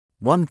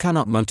One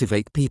cannot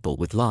motivate people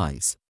with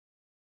lies.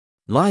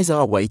 Lies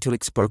are a way to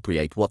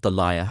expropriate what the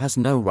liar has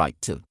no right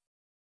to.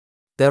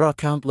 There are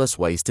countless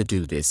ways to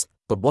do this,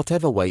 but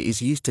whatever way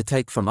is used to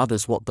take from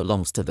others what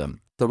belongs to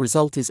them, the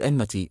result is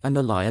enmity and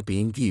the liar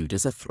being viewed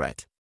as a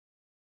threat.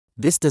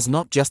 This does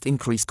not just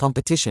increase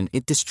competition,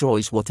 it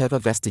destroys whatever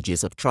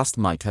vestiges of trust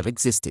might have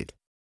existed.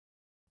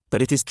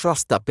 But it is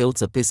trust that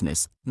builds a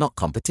business, not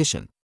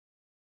competition.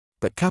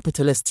 But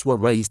capitalists were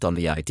raised on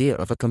the idea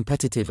of a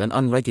competitive and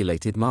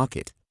unregulated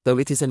market, though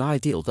it is an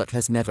ideal that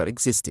has never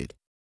existed.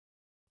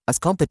 As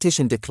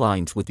competition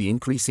declines with the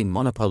increasing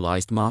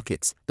monopolized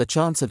markets, the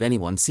chance of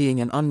anyone seeing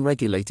an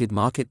unregulated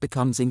market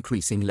becomes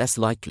increasing less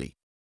likely.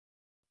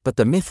 But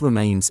the myth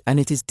remains, and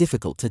it is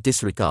difficult to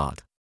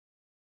disregard.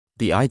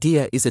 The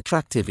idea is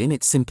attractive in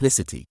its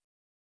simplicity.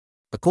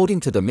 According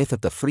to the myth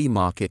of the free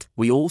market,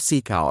 we all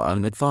seek our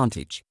own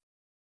advantage.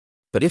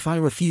 But if I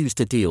refuse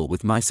to deal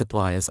with my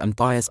suppliers and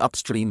buyers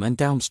upstream and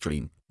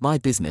downstream, my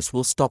business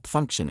will stop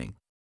functioning.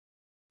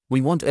 We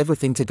want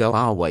everything to go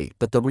our way,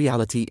 but the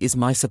reality is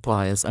my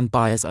suppliers and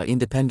buyers are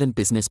independent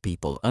business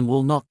people and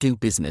will not do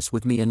business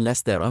with me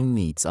unless their own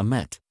needs are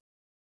met.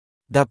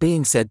 That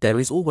being said, there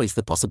is always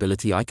the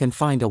possibility I can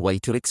find a way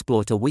to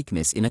exploit a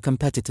weakness in a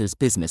competitor's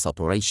business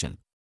operation.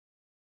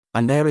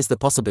 And there is the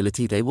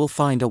possibility they will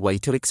find a way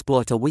to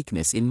exploit a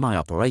weakness in my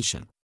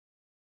operation.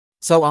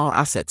 So our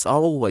assets are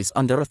always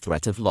under a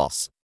threat of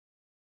loss.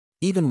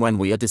 Even when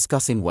we are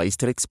discussing ways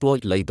to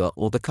exploit labor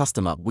or the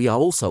customer, we are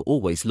also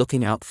always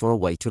looking out for a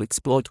way to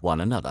exploit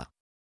one another.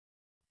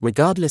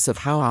 Regardless of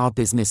how our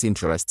business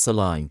interests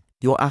align,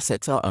 your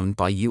assets are owned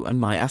by you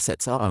and my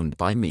assets are owned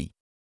by me.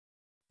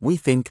 We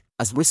think,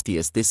 as risky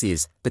as this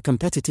is, the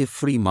competitive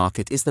free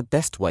market is the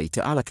best way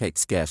to allocate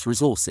scarce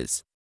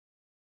resources.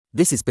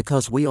 This is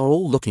because we are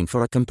all looking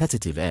for a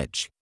competitive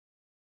edge.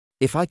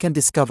 If I can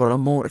discover a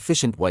more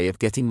efficient way of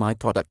getting my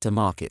product to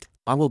market,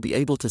 I will be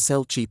able to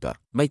sell cheaper,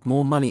 make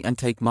more money and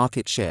take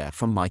market share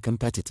from my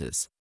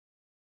competitors.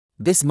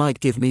 This might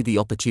give me the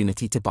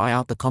opportunity to buy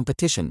out the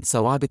competition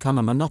so I become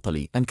a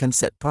monopoly and can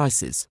set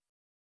prices.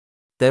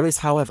 There is,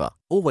 however,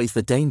 always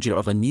the danger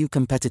of a new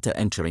competitor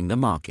entering the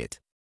market.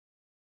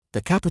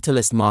 The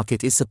capitalist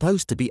market is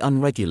supposed to be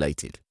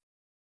unregulated.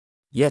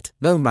 Yet,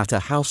 no matter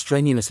how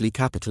strenuously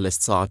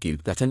capitalists argue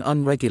that an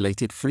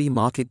unregulated free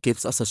market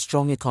gives us a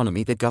strong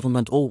economy, the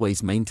government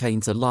always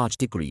maintains a large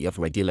degree of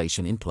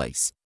regulation in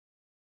place.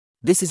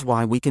 This is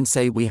why we can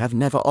say we have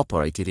never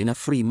operated in a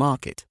free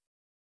market.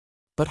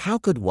 But how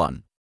could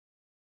one?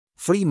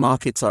 Free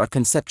markets are a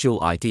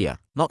conceptual idea,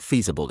 not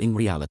feasible in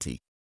reality.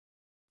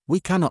 We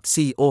cannot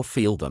see or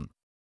feel them.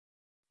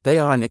 They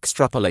are an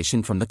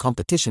extrapolation from the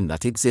competition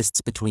that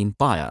exists between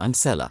buyer and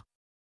seller.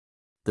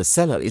 The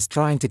seller is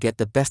trying to get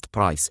the best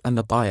price and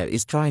the buyer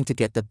is trying to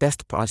get the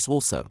best price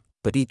also,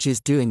 but each is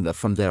doing that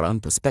from their own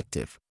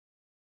perspective.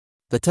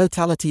 The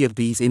totality of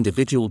these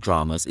individual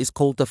dramas is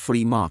called the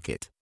free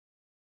market.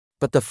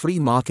 But the free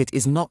market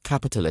is not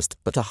capitalist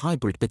but a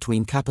hybrid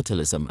between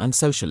capitalism and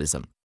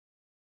socialism.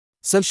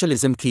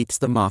 Socialism keeps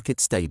the market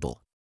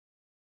stable.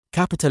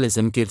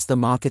 Capitalism gives the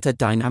market a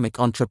dynamic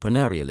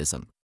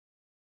entrepreneurialism.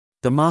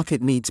 The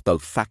market needs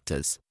both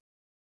factors.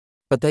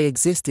 But they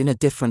exist in a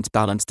different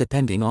balance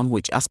depending on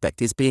which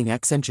aspect is being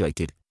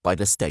accentuated by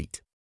the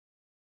state.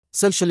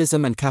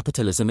 Socialism and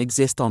capitalism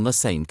exist on the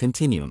same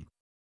continuum.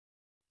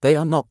 They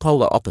are not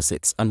polar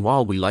opposites, and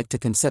while we like to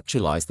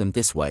conceptualize them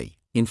this way,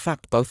 in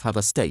fact both have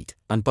a state,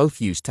 and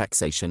both use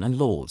taxation and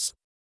laws.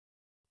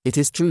 It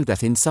is true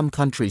that in some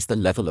countries the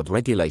level of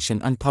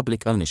regulation and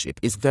public ownership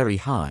is very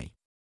high.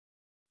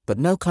 But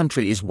no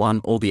country is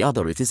one or the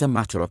other, it is a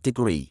matter of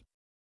degree.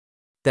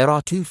 There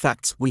are two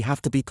facts we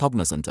have to be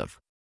cognizant of.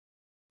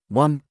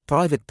 1.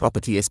 Private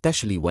property,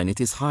 especially when it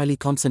is highly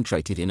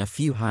concentrated in a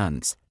few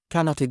hands,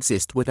 cannot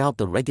exist without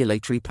the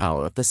regulatory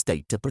power of the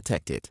state to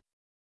protect it.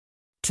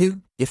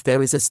 2. If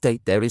there is a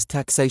state, there is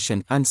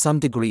taxation and some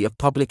degree of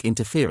public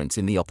interference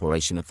in the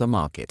operation of the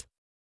market.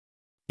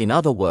 In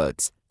other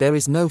words, there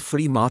is no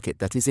free market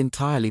that is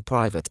entirely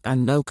private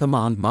and no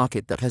command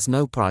market that has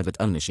no private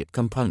ownership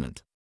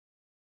component.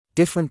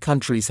 Different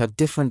countries have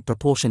different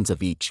proportions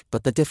of each,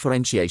 but the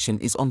differentiation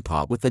is on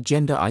par with the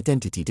gender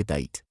identity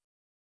debate.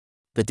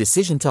 The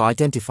decision to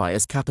identify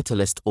as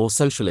capitalist or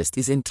socialist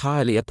is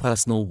entirely a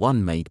personal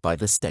one made by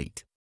the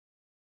state.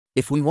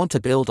 If we want to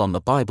build on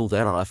the Bible,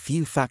 there are a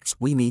few facts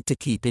we need to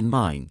keep in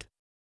mind.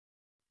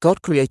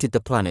 God created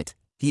the planet,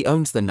 He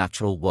owns the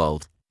natural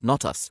world,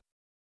 not us.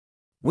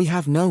 We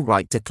have no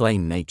right to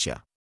claim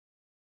nature.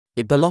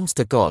 It belongs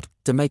to God.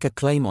 To make a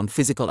claim on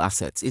physical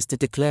assets is to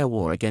declare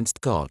war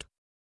against God.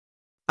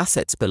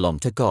 Assets belong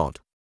to God.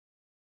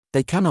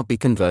 They cannot be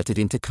converted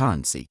into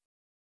currency.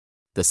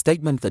 The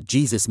statement that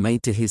Jesus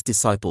made to His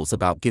disciples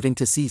about giving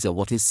to Caesar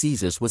what is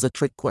Caesar's was a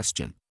trick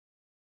question.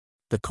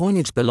 The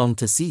coinage belonged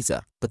to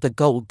Caesar, but the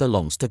gold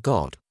belongs to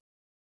God.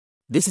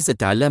 This is a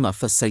dilemma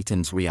for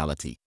Satan's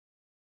reality.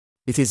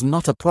 It is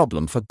not a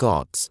problem for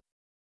God's.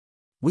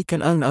 We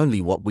can own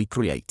only what we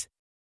create.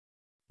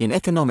 In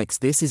economics,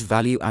 this is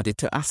value added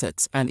to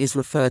assets and is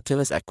referred to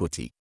as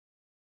equity.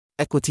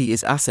 Equity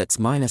is assets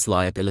minus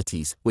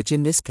liabilities, which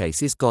in this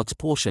case is God's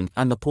portion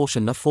and the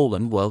portion the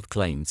fallen world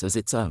claims as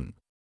its own.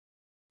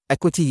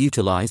 Equity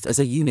utilized as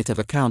a unit of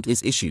account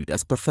is issued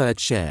as preferred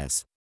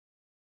shares.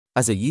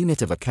 As a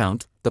unit of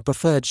account, the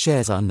preferred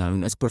shares are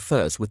known as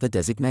prefers with the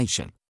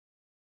designation.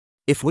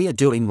 If we are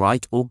doing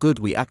right or good,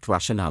 we act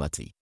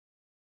rationality.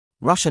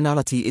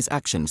 Rationality is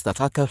actions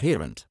that are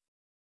coherent.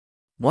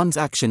 One's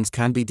actions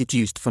can be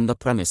deduced from the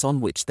premise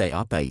on which they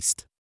are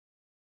based.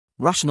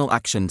 Rational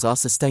actions are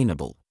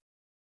sustainable.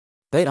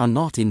 They are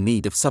not in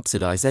need of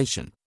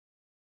subsidization.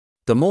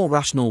 The more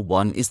rational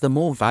one is, the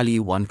more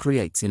value one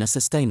creates in a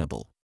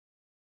sustainable.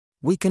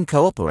 We can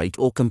cooperate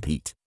or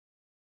compete.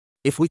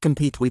 If we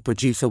compete, we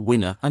produce a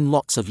winner and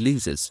lots of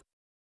losers.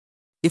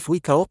 If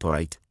we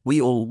cooperate, we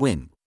all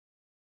win.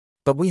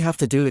 But we have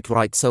to do it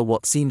right, so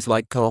what seems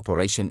like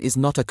cooperation is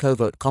not a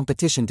covert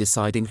competition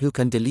deciding who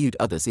can delude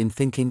others in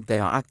thinking they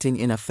are acting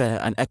in a fair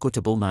and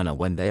equitable manner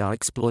when they are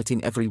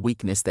exploiting every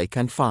weakness they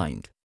can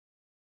find.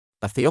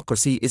 A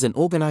theocracy is an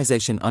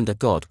organization under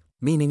God,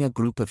 meaning a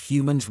group of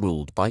humans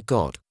ruled by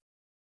God.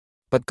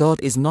 But God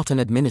is not an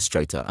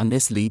administrator, and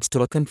this leads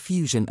to a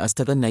confusion as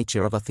to the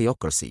nature of a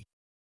theocracy.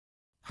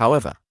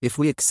 However, if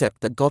we accept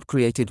that God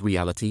created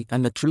reality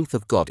and the truth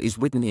of God is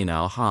written in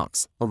our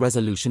hearts, a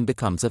resolution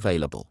becomes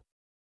available.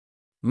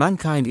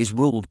 Mankind is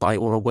ruled by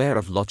or aware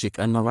of logic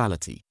and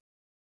morality.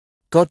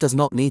 God does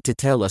not need to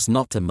tell us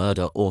not to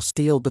murder or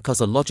steal,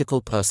 because a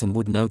logical person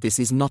would know this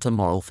is not a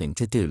moral thing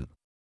to do.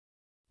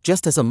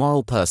 Just as a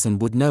moral person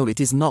would know it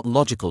is not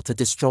logical to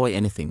destroy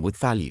anything with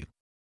value.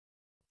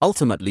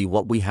 Ultimately,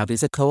 what we have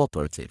is a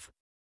cooperative.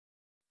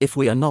 If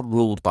we are not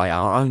ruled by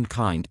our own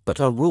kind but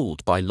are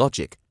ruled by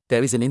logic,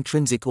 there is an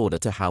intrinsic order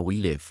to how we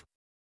live.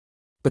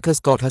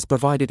 Because God has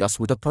provided us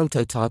with a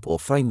prototype or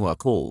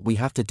framework, all we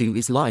have to do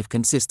is live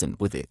consistent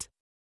with it.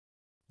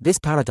 This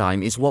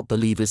paradigm is what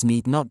believers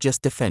need not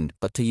just defend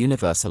but to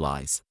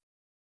universalize.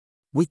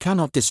 We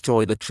cannot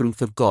destroy the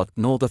truth of God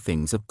nor the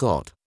things of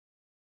God.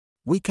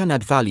 We can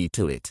add value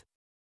to it.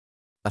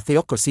 A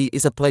theocracy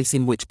is a place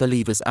in which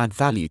believers add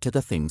value to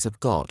the things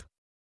of God.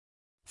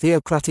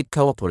 Theocratic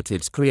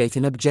cooperatives create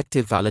an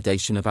objective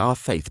validation of our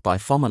faith by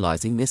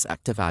formalizing this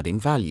act of adding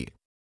value.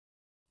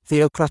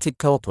 Theocratic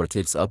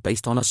cooperatives are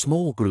based on a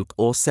small group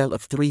or cell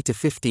of 3 to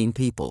 15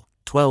 people,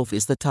 12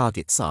 is the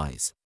target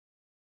size.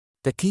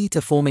 The key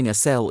to forming a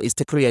cell is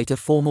to create a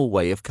formal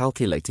way of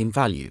calculating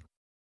value.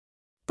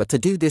 But to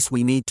do this,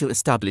 we need to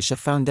establish a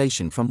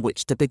foundation from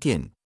which to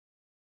begin.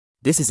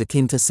 This is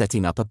akin to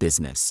setting up a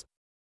business.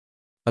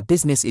 A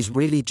business is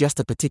really just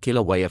a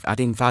particular way of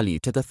adding value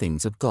to the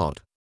things of God.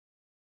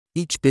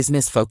 Each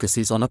business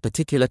focuses on a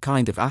particular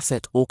kind of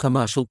asset or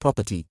commercial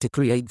property to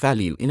create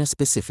value in a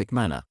specific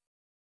manner.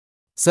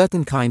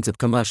 Certain kinds of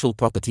commercial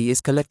property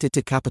is collected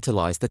to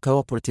capitalize the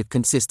cooperative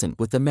consistent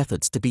with the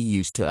methods to be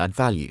used to add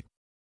value.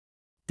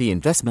 The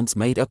investments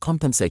made are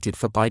compensated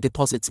for by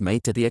deposits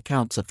made to the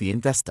accounts of the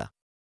investor.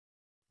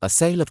 A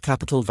sale of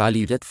capital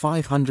valued at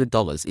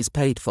 $500 is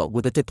paid for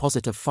with a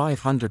deposit of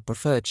 500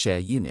 preferred share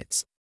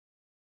units.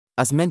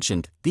 As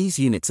mentioned, these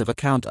units of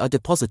account are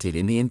deposited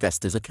in the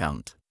investor's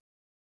account.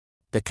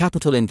 The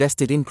capital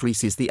invested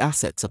increases the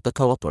assets of the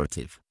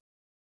cooperative.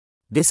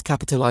 This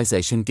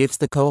capitalization gives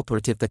the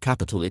cooperative the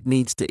capital it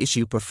needs to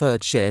issue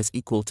preferred shares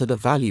equal to the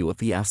value of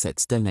the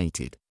assets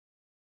donated.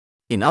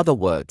 In other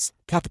words,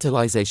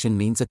 capitalization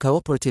means a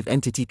cooperative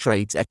entity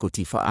trades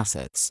equity for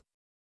assets.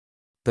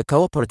 The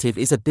cooperative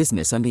is a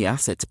business and the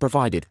assets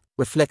provided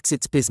reflects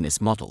its business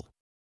model.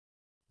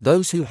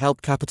 Those who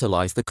help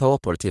capitalize the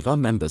cooperative are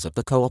members of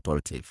the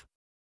cooperative.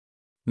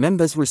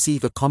 Members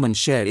receive a common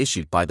share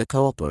issued by the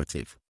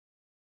cooperative.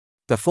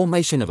 The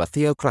formation of a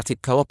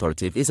theocratic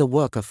cooperative is a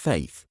work of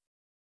faith.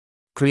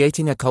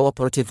 Creating a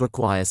cooperative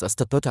requires us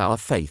to put our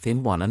faith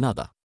in one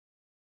another.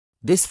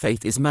 This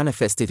faith is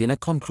manifested in a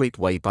concrete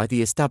way by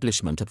the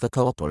establishment of the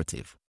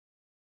cooperative.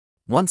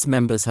 Once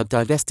members have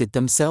divested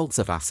themselves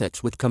of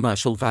assets with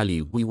commercial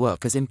value, we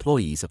work as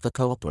employees of the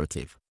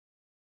cooperative.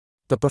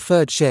 The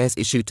preferred shares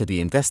issued to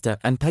the investor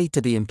and paid to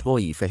the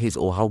employee for his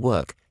or her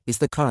work is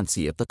the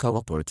currency of the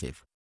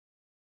cooperative.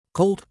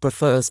 Called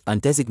prefers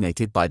and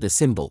designated by the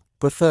symbol,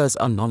 prefers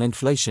are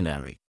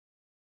non-inflationary.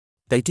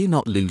 They do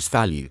not lose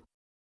value.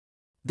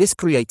 This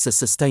creates a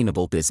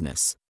sustainable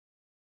business.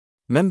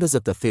 Members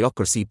of the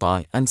theocracy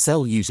buy and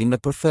sell using the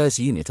prefers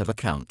unit of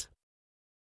account.